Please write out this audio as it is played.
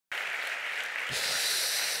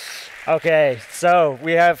Okay, so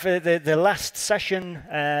we have the last session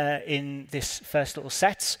in this first little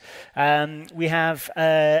set. We have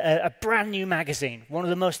a brand new magazine. One of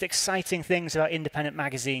the most exciting things about independent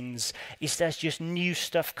magazines is there's just new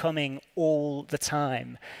stuff coming all the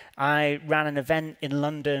time. I ran an event in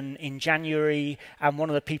London in January, and one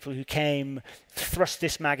of the people who came thrust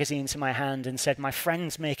this magazine into my hand and said, "My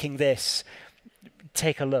friend's making this,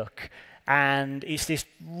 take a look." And it's this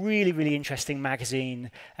really, really interesting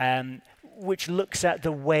magazine which looks at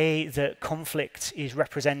the way that conflict is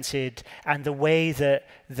represented and the way that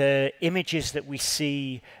the images that we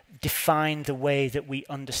see define the way that we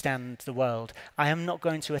understand the world. I am not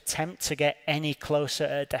going to attempt to get any closer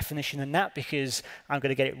a definition than that because I'm going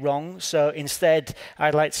to get it wrong. So instead,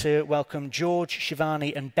 I'd like to welcome George,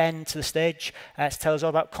 Shivani, and Ben to the stage to tell us all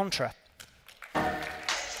about Contra.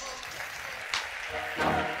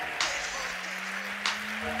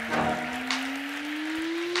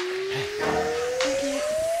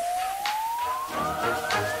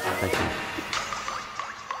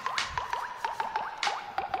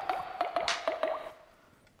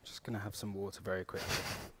 Going to have some water very quickly.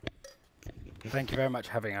 Thank you very much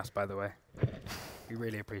for having us, by the way. We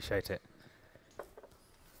really appreciate it.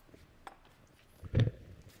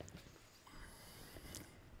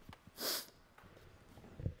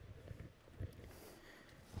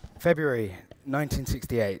 February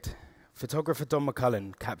 1968, photographer Don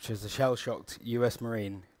McCullen captures a shell-shocked US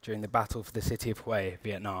Marine during the battle for the city of Hue,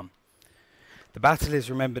 Vietnam. The battle is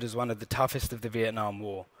remembered as one of the toughest of the Vietnam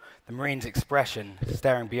War. The Marine's expression,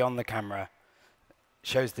 staring beyond the camera,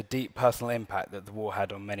 shows the deep personal impact that the war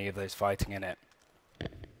had on many of those fighting in it.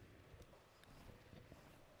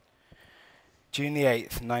 June the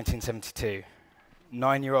 8th, 1972,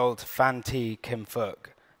 9-year-old Phan Thi Kim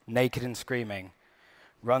Phuc, naked and screaming,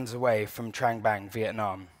 runs away from Trang Bang,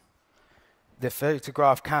 Vietnam. The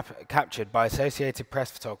photograph captured by Associated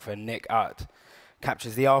Press photographer Nick Utt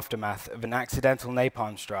captures the aftermath of an accidental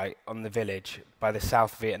napalm strike on the village by the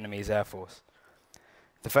South Vietnamese Air Force.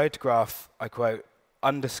 The photograph, I quote,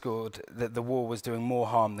 underscored that the war was doing more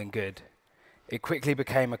harm than good. It quickly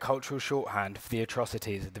became a cultural shorthand for the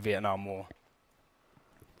atrocities of the Vietnam War.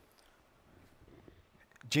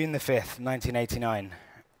 June the 5th, 1989,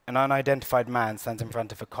 an unidentified man stands in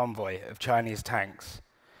front of a convoy of Chinese tanks,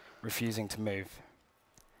 refusing to move.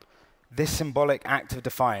 This symbolic act of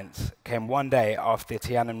defiance came one day after the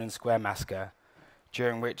Tiananmen Square massacre,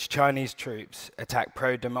 during which Chinese troops attacked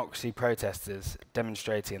pro-democracy protesters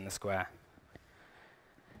demonstrating in the square.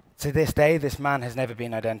 To this day, this man has never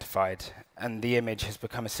been identified, and the image has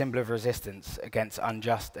become a symbol of resistance against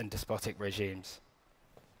unjust and despotic regimes.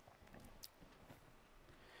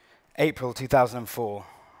 April 2004,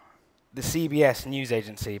 the CBS news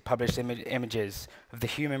agency published images of the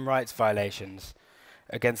human rights violations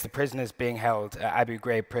against the prisoners being held at Abu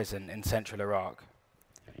Ghraib prison in central Iraq.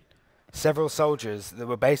 Several soldiers that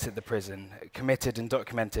were based at the prison committed and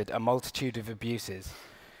documented a multitude of abuses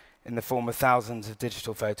in the form of thousands of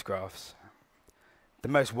digital photographs. The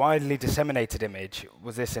most widely disseminated image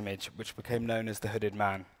was this image, which became known as the Hooded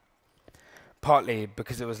Man, partly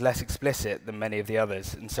because it was less explicit than many of the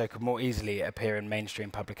others and so could more easily appear in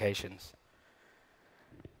mainstream publications.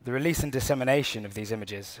 The release and dissemination of these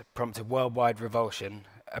images prompted worldwide revulsion,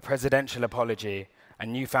 a presidential apology,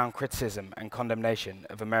 and newfound criticism and condemnation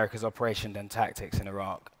of America's operation and tactics in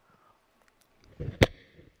Iraq.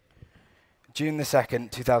 June the 2nd,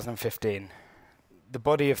 2015, the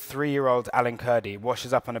body of 3-year-old Alan Kurdi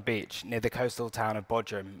washes up on a beach near the coastal town of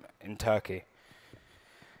Bodrum in Turkey.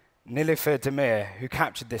 Nilüfer Demir, who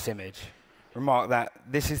captured this image, remarked that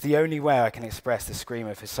this is the only way I can express the scream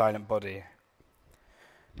of his silent body.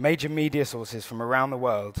 Major media sources from around the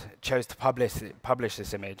world chose to publish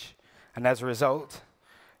this image, and as a result,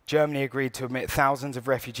 Germany agreed to admit thousands of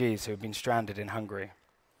refugees who had been stranded in Hungary.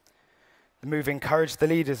 The move encouraged the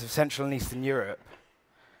leaders of Central and Eastern Europe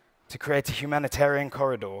to create a humanitarian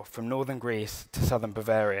corridor from northern Greece to southern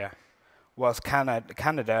Bavaria, whilst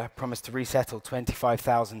Canada promised to resettle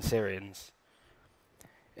 25,000 Syrians.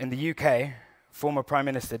 In the UK, former Prime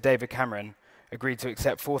Minister David Cameron agreed to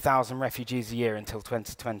accept 4,000 refugees a year until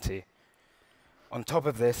 2020. On top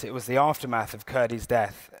of this, it was the aftermath of Kurdi's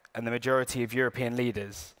death, and the majority of European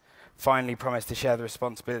leaders finally promised to share the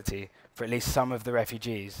responsibility for at least some of the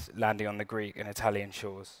refugees landing on the Greek and Italian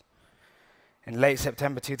shores. In late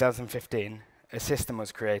September 2015, a system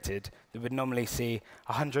was created that would normally see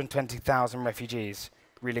 120,000 refugees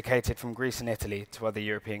relocated from Greece and Italy to other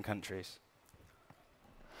European countries.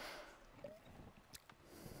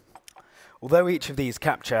 Although each of these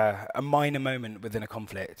capture a minor moment within a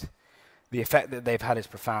conflict, the effect that they've had is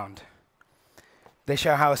profound. They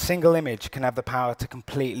show how a single image can have the power to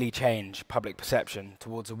completely change public perception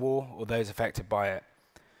towards a war or those affected by it.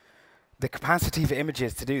 The capacity for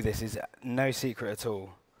images to do this is no secret at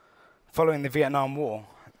all. Following the Vietnam War,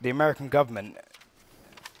 the American government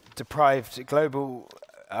deprived global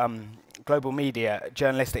media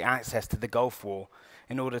journalistic access to the Gulf War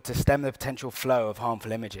in order to stem the potential flow of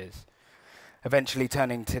harmful images, eventually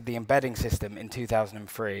turning to the embedding system in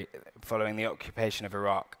 2003 following the occupation of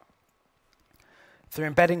Iraq. Through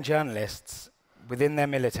embedding journalists within their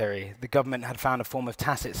military, the government had found a form of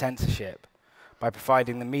tacit censorship by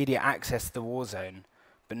providing the media access to the war zone,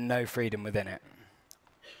 but no freedom within it.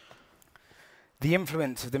 The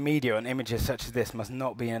influence of the media on images such as this must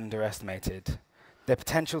not be underestimated. Their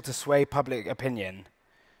potential to sway public opinion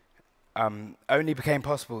only became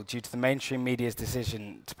possible due to the mainstream media's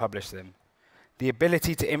decision to publish them. The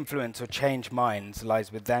ability to influence or change minds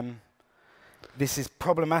lies with them. This is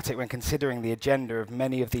problematic when considering the agenda of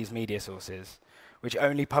many of these media sources, which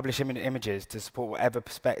only publish images to support whatever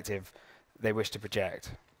perspective they wish to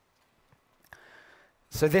project.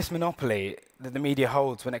 So this monopoly that the media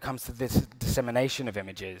holds when it comes to this dissemination of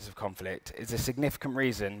images of conflict is a significant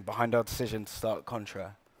reason behind our decision to start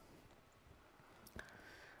Contra,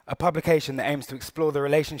 a publication that aims to explore the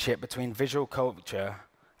relationship between visual culture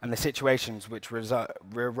and the situations which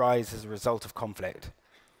arise as a result of conflict.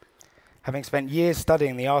 Having spent years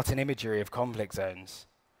studying the art and imagery of conflict zones,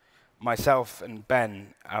 myself and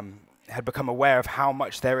Ben had become aware of how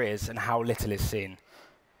much there is and how little is seen.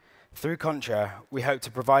 Through Contra, we hope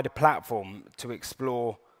to provide a platform to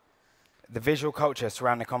explore the visual culture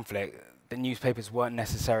surrounding conflict that newspapers weren't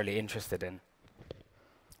necessarily interested in.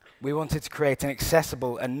 We wanted to create an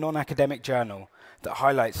accessible and non-academic journal that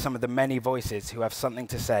highlights some of the many voices who have something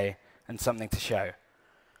to say and something to show.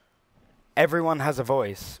 Everyone has a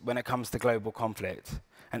voice when it comes to global conflict,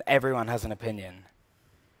 and everyone has an opinion.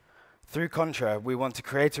 Through Contra, we want to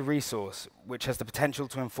create a resource which has the potential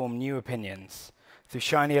to inform new opinions through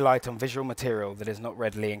shining a light on visual material that is not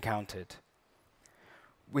readily encountered.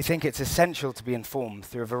 We think it's essential to be informed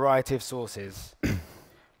through a variety of sources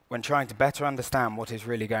when trying to better understand what is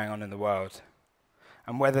really going on in the world.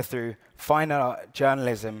 And whether through fine art,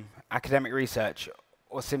 journalism, academic research,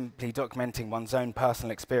 or simply documenting one's own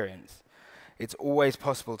personal experience, it's always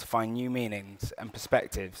possible to find new meanings and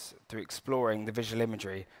perspectives through exploring the visual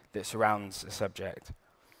imagery that surrounds a subject.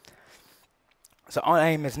 So our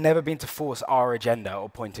aim has never been to force our agenda or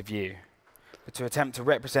point of view, but to attempt to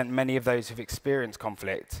represent many of those who've experienced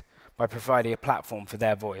conflict by providing a platform for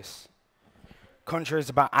their voice. Contra is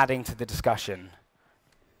about adding to the discussion,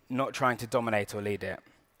 not trying to dominate or lead it.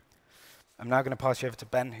 I'm now going to pass you over to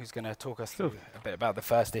Ben, who's going to talk us through a bit about the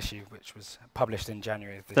first issue, which was published in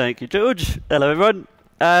January of this year. Thank you, George. Hello, everyone.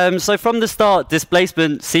 So from the start,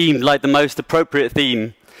 displacement seemed like the most appropriate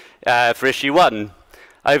theme for issue 1.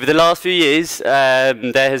 Over the last few years, there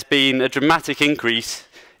has been a dramatic increase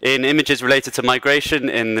in images related to migration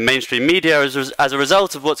in the mainstream media as a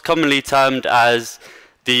result of what's commonly termed as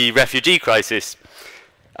the refugee crisis.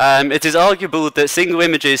 It is arguable that single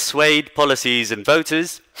images swayed policies and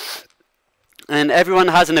voters, and everyone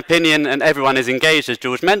has an opinion and everyone is engaged, as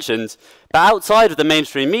George mentioned. But outside of the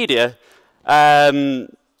mainstream media, there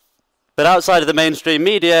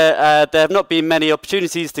have not been many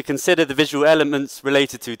opportunities to consider the visual elements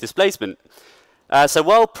related to displacement. So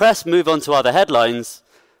while press move on to other headlines,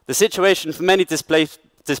 the situation for many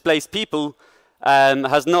displaced people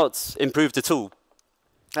has not improved at all.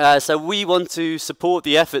 So we want to support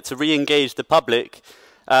the effort to re-engage the public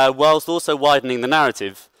whilst also widening the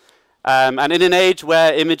narrative. And in an age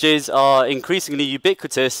where images are increasingly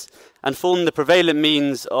ubiquitous and form the prevalent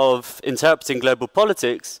means of interpreting global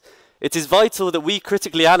politics, it is vital that we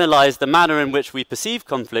critically analyse the manner in which we perceive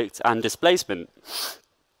conflict and displacement.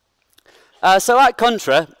 So at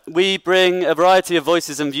Contra, we bring a variety of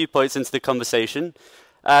voices and viewpoints into the conversation.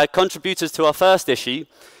 Contributors to our first issue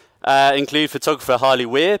include photographer Harley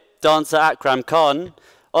Weir, dancer Akram Khan,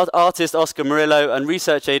 artist Oscar Murillo, and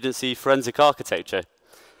research agency Forensic Architecture.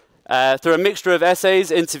 Through a mixture of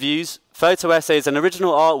essays, interviews, photo essays, and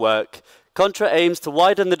original artwork, Contra aims to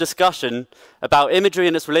widen the discussion about imagery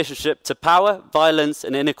and its relationship to power, violence,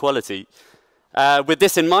 and inequality. With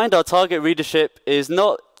this in mind, our target readership is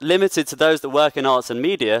not limited to those that work in arts and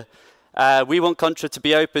media. We want Contra to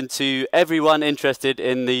be open to everyone interested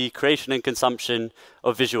in the creation and consumption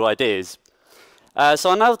of visual ideas.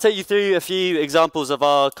 So I'll now take you through a few examples of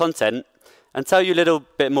our content and tell you a little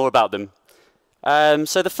bit more about them.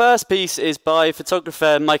 So the first piece is by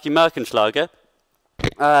photographer Mikey Merkenschlager,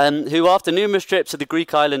 who after numerous trips to the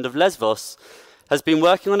Greek island of Lesbos has been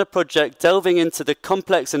working on a project delving into the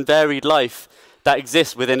complex and varied life that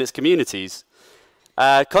exist within its communities.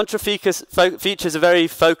 Contra features a very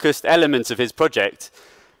focused element of his project,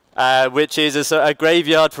 which is a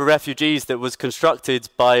graveyard for refugees that was constructed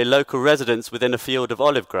by local residents within a field of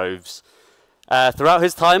olive groves. Throughout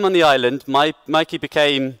his time on the island, Mikey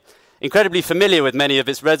became incredibly familiar with many of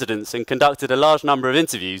its residents and conducted a large number of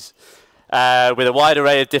interviews with a wide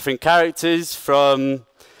array of different characters, from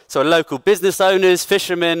sort of local business owners,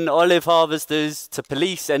 fishermen, olive harvesters, to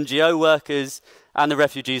police, NGO workers, and the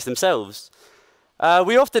refugees themselves.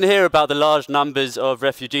 We often hear about the large numbers of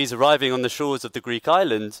refugees arriving on the shores of the Greek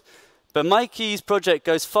island, but Mikey's project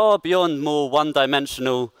goes far beyond more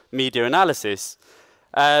one-dimensional media analysis.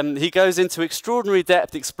 He goes into extraordinary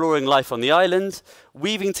depth exploring life on the island,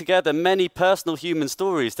 weaving together many personal human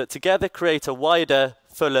stories that together create a wider,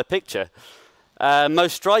 fuller picture.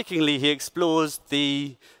 Most strikingly, he explores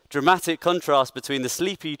the dramatic contrast between the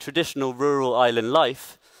sleepy, traditional rural island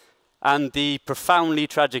life and the profoundly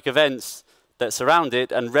tragic events that surround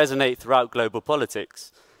it and resonate throughout global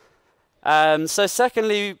politics. So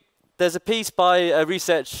secondly, there's a piece by a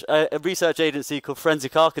research agency called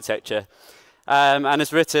Forensic Architecture, and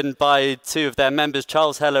it's written by two of their members,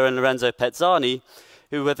 Charles Heller and Lorenzo Pezzani,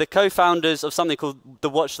 who were the co-founders of something called the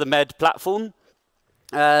Watch the Med platform.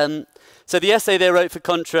 So the essay they wrote for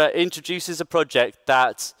Contra introduces a project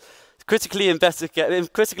that critically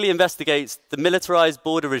investigates the militarized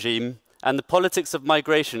border regime and the politics of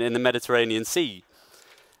migration in the Mediterranean Sea.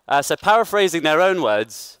 So paraphrasing their own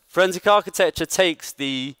words, Forensic Architecture takes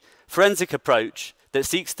the forensic approach that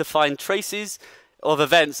seeks to find traces of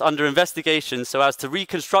events under investigation so as to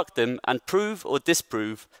reconstruct them and prove or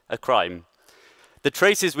disprove a crime. The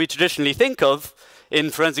traces we traditionally think of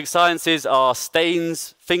in forensic sciences are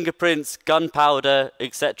stains, fingerprints, gunpowder,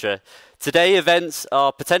 etc. Today, events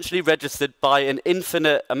are potentially registered by an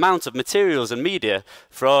infinite amount of materials and media,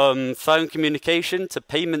 from phone communication to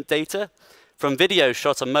payment data, from video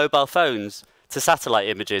shot on mobile phones to satellite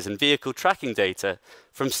images and vehicle tracking data,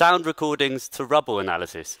 from sound recordings to rubble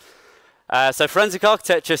analysis. So forensic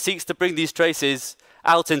architecture seeks to bring these traces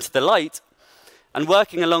out into the light, and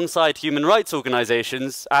working alongside human rights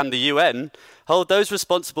organizations and the UN, hold those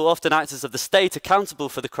responsible, often actors of the state, accountable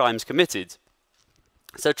for the crimes committed.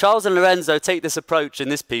 So Charles and Lorenzo take this approach in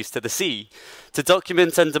this piece to the sea to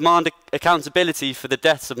document and demand accountability for the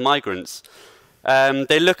deaths of migrants.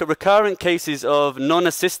 They look at recurrent cases of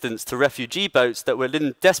non-assistance to refugee boats that were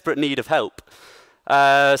in desperate need of help.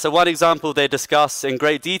 So one example they discuss in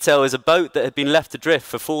great detail is a boat that had been left adrift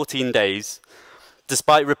for 14 days,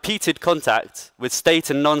 despite repeated contact with state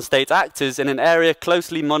and non-state actors in an area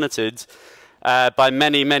closely monitored by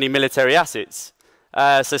many military assets.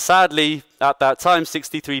 So sadly, at that time,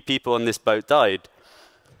 63 people on this boat died.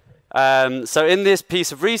 So in this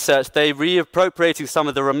piece of research, they reappropriating some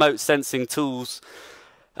of the remote sensing tools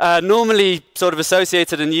normally sort of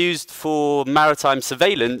associated and used for maritime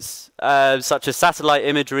surveillance, such as satellite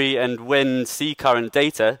imagery and wind sea current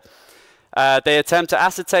data. They attempt to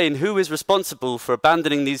ascertain who is responsible for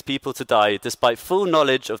abandoning these people to die, despite full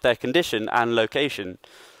knowledge of their condition and location.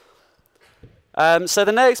 So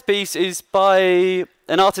the next piece is by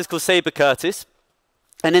an artist called Saber Curtis.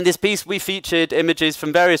 And in this piece, we featured images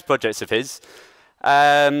from various projects of his.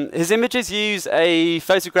 His images use a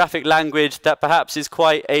photographic language that perhaps is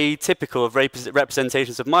quite atypical of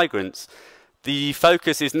representations of migrants. The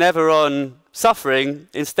focus is never on suffering.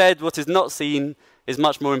 Instead, what is not seen is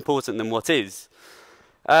much more important than what is.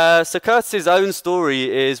 So Curtis's own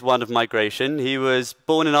story is one of migration. He was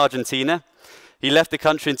born in Argentina. He left the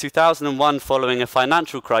country in 2001 following a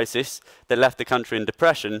financial crisis that left the country in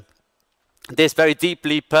depression. This very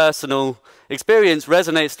deeply personal experience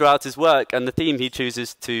resonates throughout his work and the theme he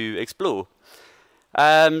chooses to explore.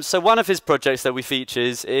 So one of his projects that we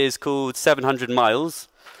features is called 700 Miles,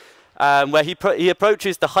 where he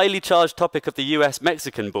approaches the highly charged topic of the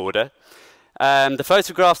US-Mexican border. The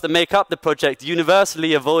photographs that make up the project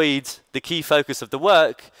universally avoid the key focus of the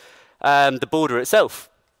work, the border itself.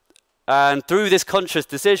 And through this conscious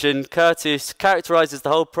decision, Curtis characterizes the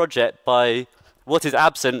whole project by what is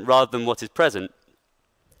absent rather than what is present.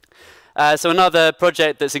 So another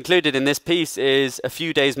project that's included in this piece is A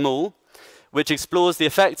Few Days More, which explores the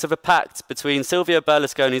effects of a pact between Silvio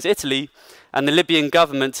Berlusconi's Italy and the Libyan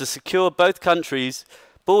government to secure both countries'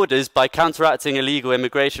 borders by counteracting illegal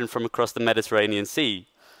immigration from across the Mediterranean Sea.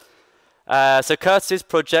 So Curtis's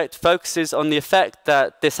project focuses on the effect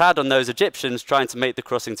that this had on those Egyptians trying to make the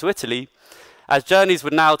crossing to Italy, as journeys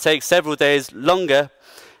would now take several days longer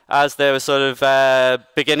as they were sort of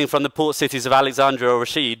beginning from the port cities of Alexandria or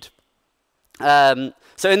Rashid.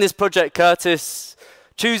 So in this project, Curtis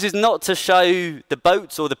chooses not to show the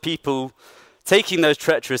boats or the people taking those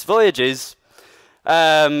treacherous voyages,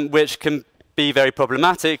 which can be very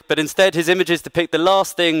problematic, but instead his images depict the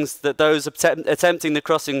last things that those attempting the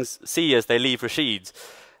crossings see as they leave Rashid.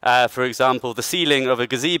 For example, the ceiling of a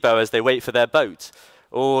gazebo as they wait for their boat,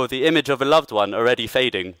 or the image of a loved one already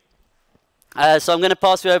fading. So I'm going to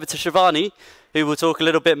pass you over to Shivani, who will talk a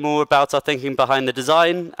little bit more about our thinking behind the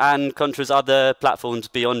design and Contra's other platforms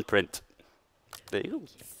beyond print. There you go.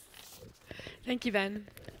 Thank you, Ben.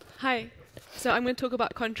 Hi. So I'm going to talk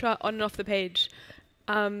about Contra on and off the page.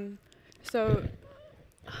 So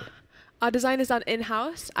our design is done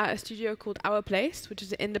in-house at a studio called Our Place, which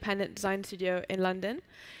is an independent design studio in London.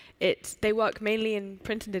 They work mainly in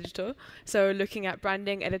print and digital, so looking at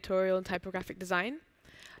branding, editorial, and typographic design.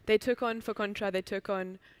 They took on, for Contra, they took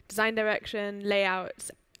on design direction,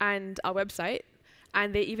 layouts, and our website,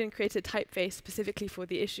 and they even created a typeface specifically for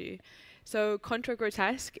the issue. So Contra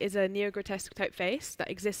Grotesque is a neo-grotesque typeface that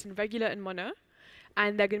exists in regular and mono,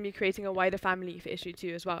 and they're going to be creating a wider family for issue 2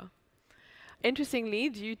 as well. Interestingly,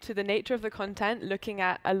 due to the nature of the content, looking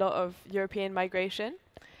at a lot of European migration,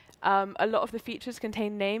 a lot of the features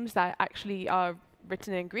contain names that actually are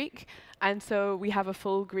written in Greek, and so we have a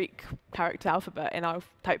full Greek character alphabet in our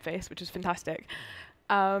typeface, which is fantastic.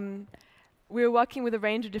 We're working with a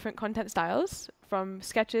range of different content styles, from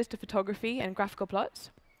sketches to photography and graphical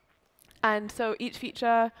plots. And so each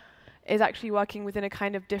feature is actually working within a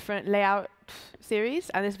kind of different layout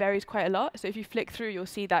series, and this varies quite a lot. So if you flick through, you'll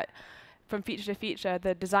see that from feature to feature,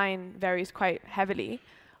 the design varies quite heavily,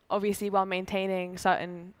 obviously while maintaining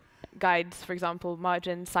certain guides, for example,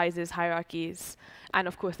 margins, sizes, hierarchies, and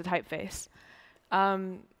of course the typeface.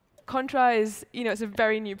 Contra is, it's a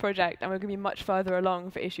very new project, and we're going to be much further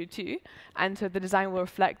along for issue 2, and so the design will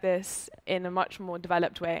reflect this in a much more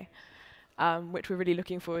developed way, which we're really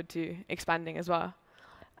looking forward to expanding as well.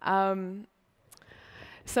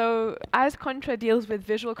 So as Contra deals with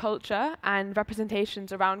visual culture and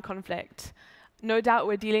representations around conflict, no doubt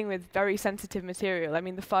we're dealing with very sensitive material. I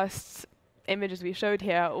mean, the first images we showed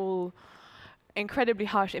here are all incredibly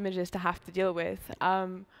harsh images to have to deal with.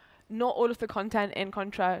 Not all of the content in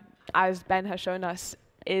Contra, as Ben has shown us,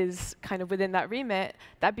 is kind of within that remit.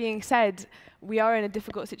 That being said, we are in a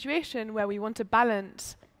difficult situation where we want to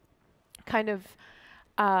balance kind of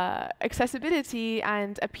accessibility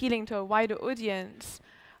and appealing to a wider audience,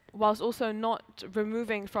 whilst also not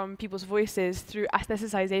removing from people's voices through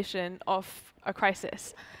aestheticization of a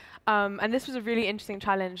crisis. And this was a really interesting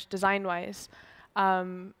challenge design-wise,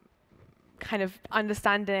 kind of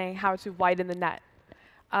understanding how to widen the net.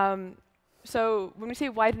 So when we say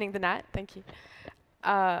widening the net, thank you,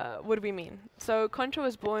 what do we mean? So Contra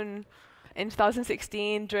was born in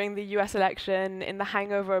 2016 during the US election, in the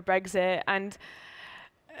hangover of Brexit, and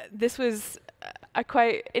this was a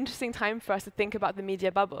quite interesting time for us to think about the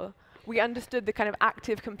media bubble. We understood the kind of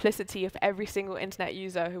active complicity of every single internet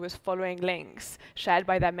user who was following links shared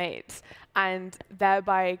by their mates, and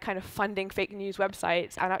thereby kind of funding fake news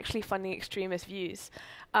websites and actually funding extremist views.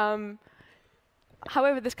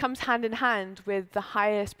 However, this comes hand in hand with the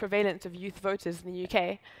highest prevalence of youth voters in the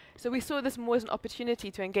UK. So we saw this more as an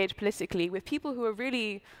opportunity to engage politically with people who are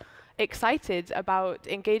really excited about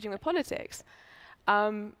engaging with politics.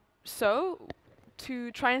 So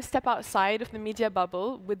to try and step outside of the media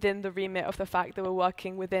bubble within the remit of the fact that we're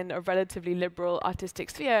working within a relatively liberal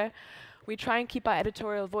artistic sphere, we try and keep our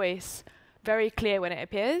editorial voice very clear when it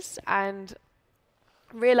appears and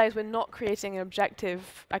realize we're not creating an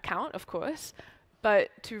objective account, of course, but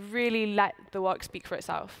to really let the work speak for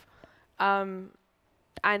itself. And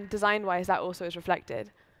design-wise, that also is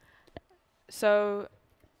reflected. So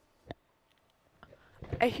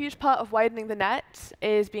a huge part of widening the net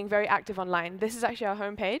is being very active online. This is actually our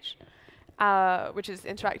homepage, which is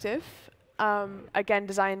interactive, again,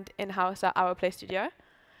 designed in-house at Our Place Studio.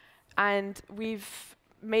 And we've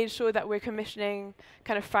made sure that we're commissioning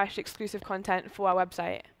kind of fresh, exclusive content for our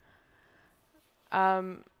website.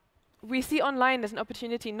 We see online as an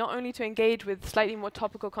opportunity not only to engage with slightly more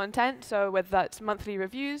topical content, so whether that's monthly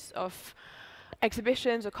reviews of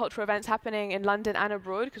exhibitions or cultural events happening in London and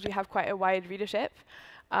abroad, because we have quite a wide readership,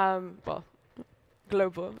 well,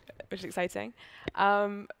 global, which is exciting.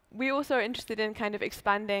 We also are interested in kind of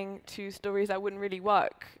expanding to stories that wouldn't really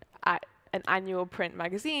work at an annual print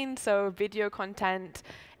magazine, so video content,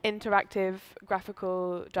 interactive,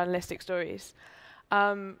 graphical, journalistic stories.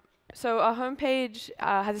 So our homepage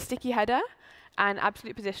has a sticky header and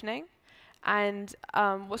absolute positioning. And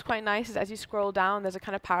what's quite nice is as you scroll down, there's a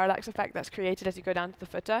kind of parallax effect that's created as you go down to the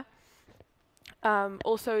footer.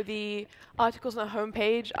 Also, the articles on the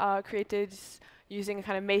homepage are created using a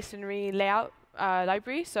kind of masonry layout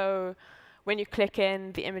library. So when you click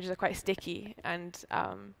in, the images are quite sticky, and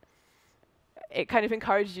it kind of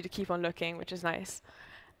encourages you to keep on looking, which is nice.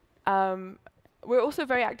 We're also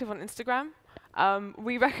very active on Instagram.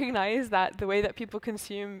 We recognize that the way that people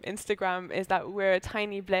consume Instagram is that we're a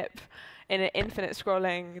tiny blip in an infinite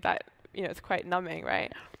scrolling that, it's quite numbing,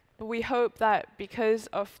 right? But we hope that because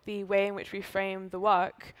of the way in which we frame the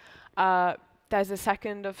work, there's a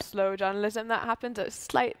second of slow journalism that happens, a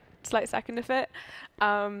slight second of it.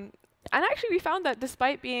 And actually, we found that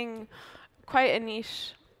despite being quite a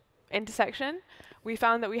niche intersection, we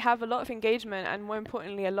found that we have a lot of engagement, and more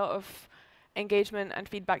importantly, a lot of engagement and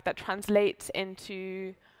feedback that translates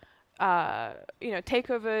into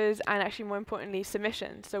takeovers, and actually more importantly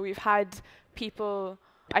submissions. So we've had people,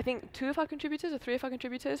 I think 2 of our contributors or 3 of our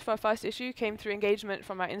contributors for our first issue came through engagement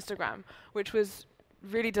from our Instagram, which was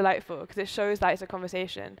really delightful because it shows that it's a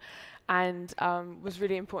conversation, and was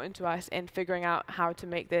really important to us in figuring out how to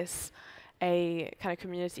make this a kind of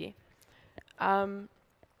community.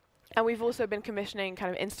 And we've also been commissioning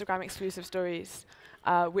kind of Instagram exclusive stories,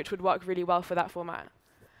 which would work really well for that format.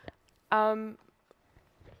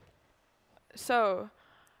 So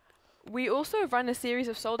we also run a series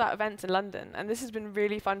of sold-out events in London, and this has been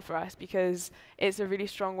really fun for us because it's a really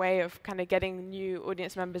strong way of kind of getting new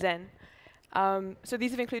audience members in. So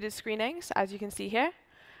these have included screenings, as you can see here,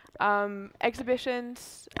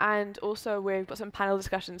 exhibitions, and also we've got some panel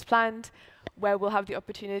discussions planned where we'll have the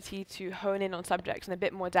opportunity to hone in on subjects in a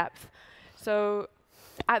bit more depth. So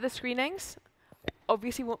at the screenings,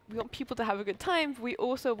 obviously we want people to have a good time, but we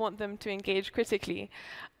also want them to engage critically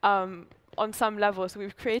on some level. So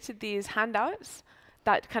we've created these handouts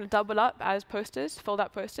that kind of double up as posters,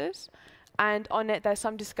 fold-out posters. And on it, there's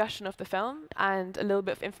some discussion of the film and a little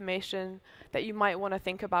bit of information that you might want to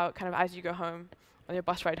think about kind of as you go home, on your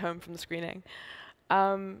bus ride home from the screening.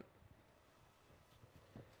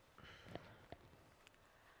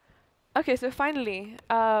 OK, so finally,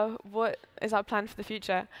 what is our plan for the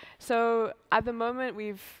future? So at the moment,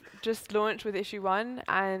 we've just launched with issue 1,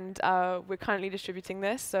 and we're currently distributing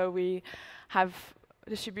this. So we have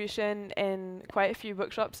distribution in quite a few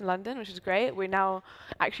bookshops in London, which is great. We're now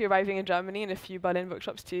actually arriving in Germany in a few Berlin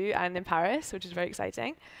bookshops too, and in Paris, which is very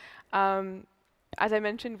exciting. As I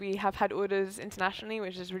mentioned, we have had orders internationally,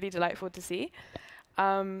 which is really delightful to see.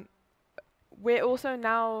 We're also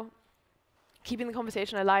now keeping the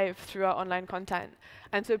conversation alive through our online content.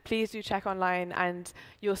 And so please do check online, and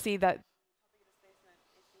you'll see that.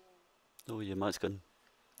 Oh, your mic's gone.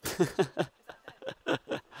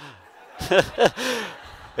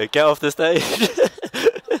 Get off the stage.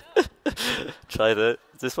 Try that.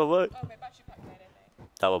 Does this one work? Oh, my battery pack died, I think.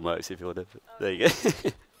 That one works if you want to. There you go.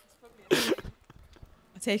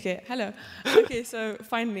 I'll take it. Hello. OK, so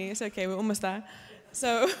finally, it's OK. We're almost there.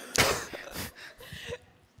 So,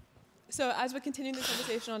 so as we're continuing the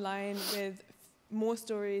conversation online with more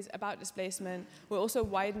stories about displacement, we're also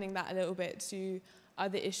widening that a little bit to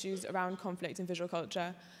other issues around conflict and visual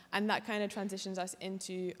culture. And that kind of transitions us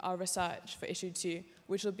into our research for issue 2,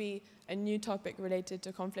 which will be a new topic related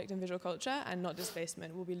to conflict and visual culture and not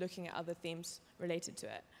displacement. We'll be looking at other themes related to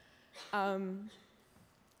it.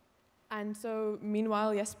 And so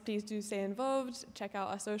meanwhile, yes, please do stay involved. Check out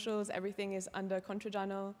our socials. Everything is under Contra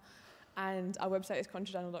Journal, and our website is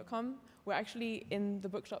contrajournal.com. We're actually in the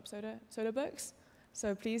bookshop Soda Books,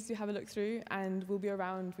 so please do have a look through, and we'll be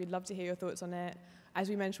around. We'd love to hear your thoughts on it. As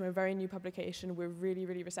we mentioned, we're a very new publication. We're really,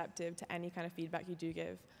 really receptive to any kind of feedback you do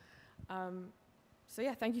give. So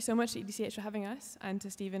yeah, thank you so much to EDCH for having us, and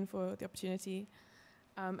to Stephen for the opportunity.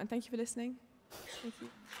 And thank you for listening. Thank you.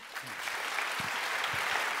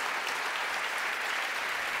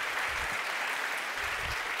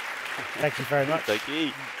 Thank you very much. Thank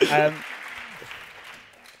you.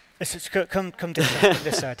 Come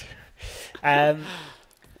this side.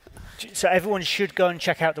 So everyone should go and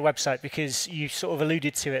check out the website, because you sort of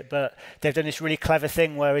alluded to it, but they've done this really clever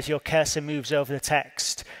thing where as your cursor moves over the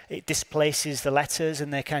text, it displaces the letters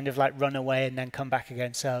and they kind of like run away and then come back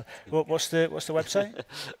again. So what's the website?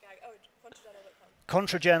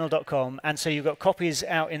 Contrajournal.com, and so you've got copies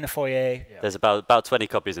out in the foyer. Yeah. There's about 20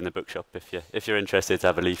 copies in the bookshop if you're interested to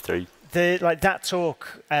have a leaf through. That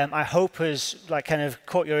talk, I hope has like kind of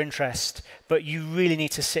caught your interest, but you really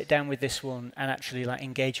need to sit down with this one and actually like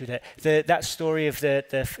engage with it. That story of the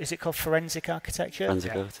is it called forensic architecture?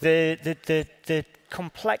 Forensic architecture. The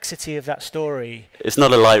complexity of that story. It's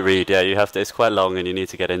not a light read. Yeah, you have to. It's quite long, and you need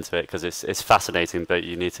to get into it because it's fascinating. But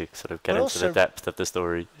you need to sort of get into the depth of the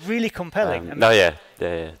story. Really compelling. Yeah,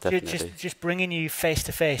 definitely. Just bringing you face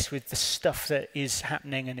to face with the stuff that is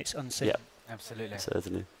happening and it's unseen. Yeah. Absolutely.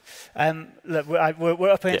 Certainly. Look, we're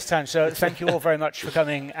up against time, so thank you all very much for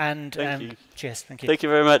coming, and cheers. Thank you. Thank you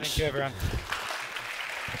very much. Thank you, everyone.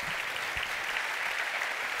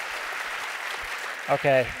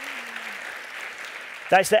 Okay.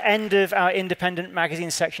 That's the end of our independent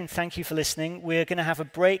magazine section. Thank you for listening. We're going to have a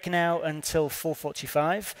break now until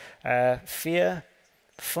 4:45. Fear,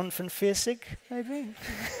 fun fearsig, maybe?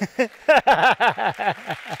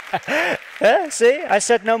 See, I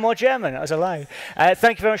said no more German. That was a lie.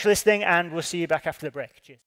 Thank you very much for listening, and we'll see you back after the break. Cheers.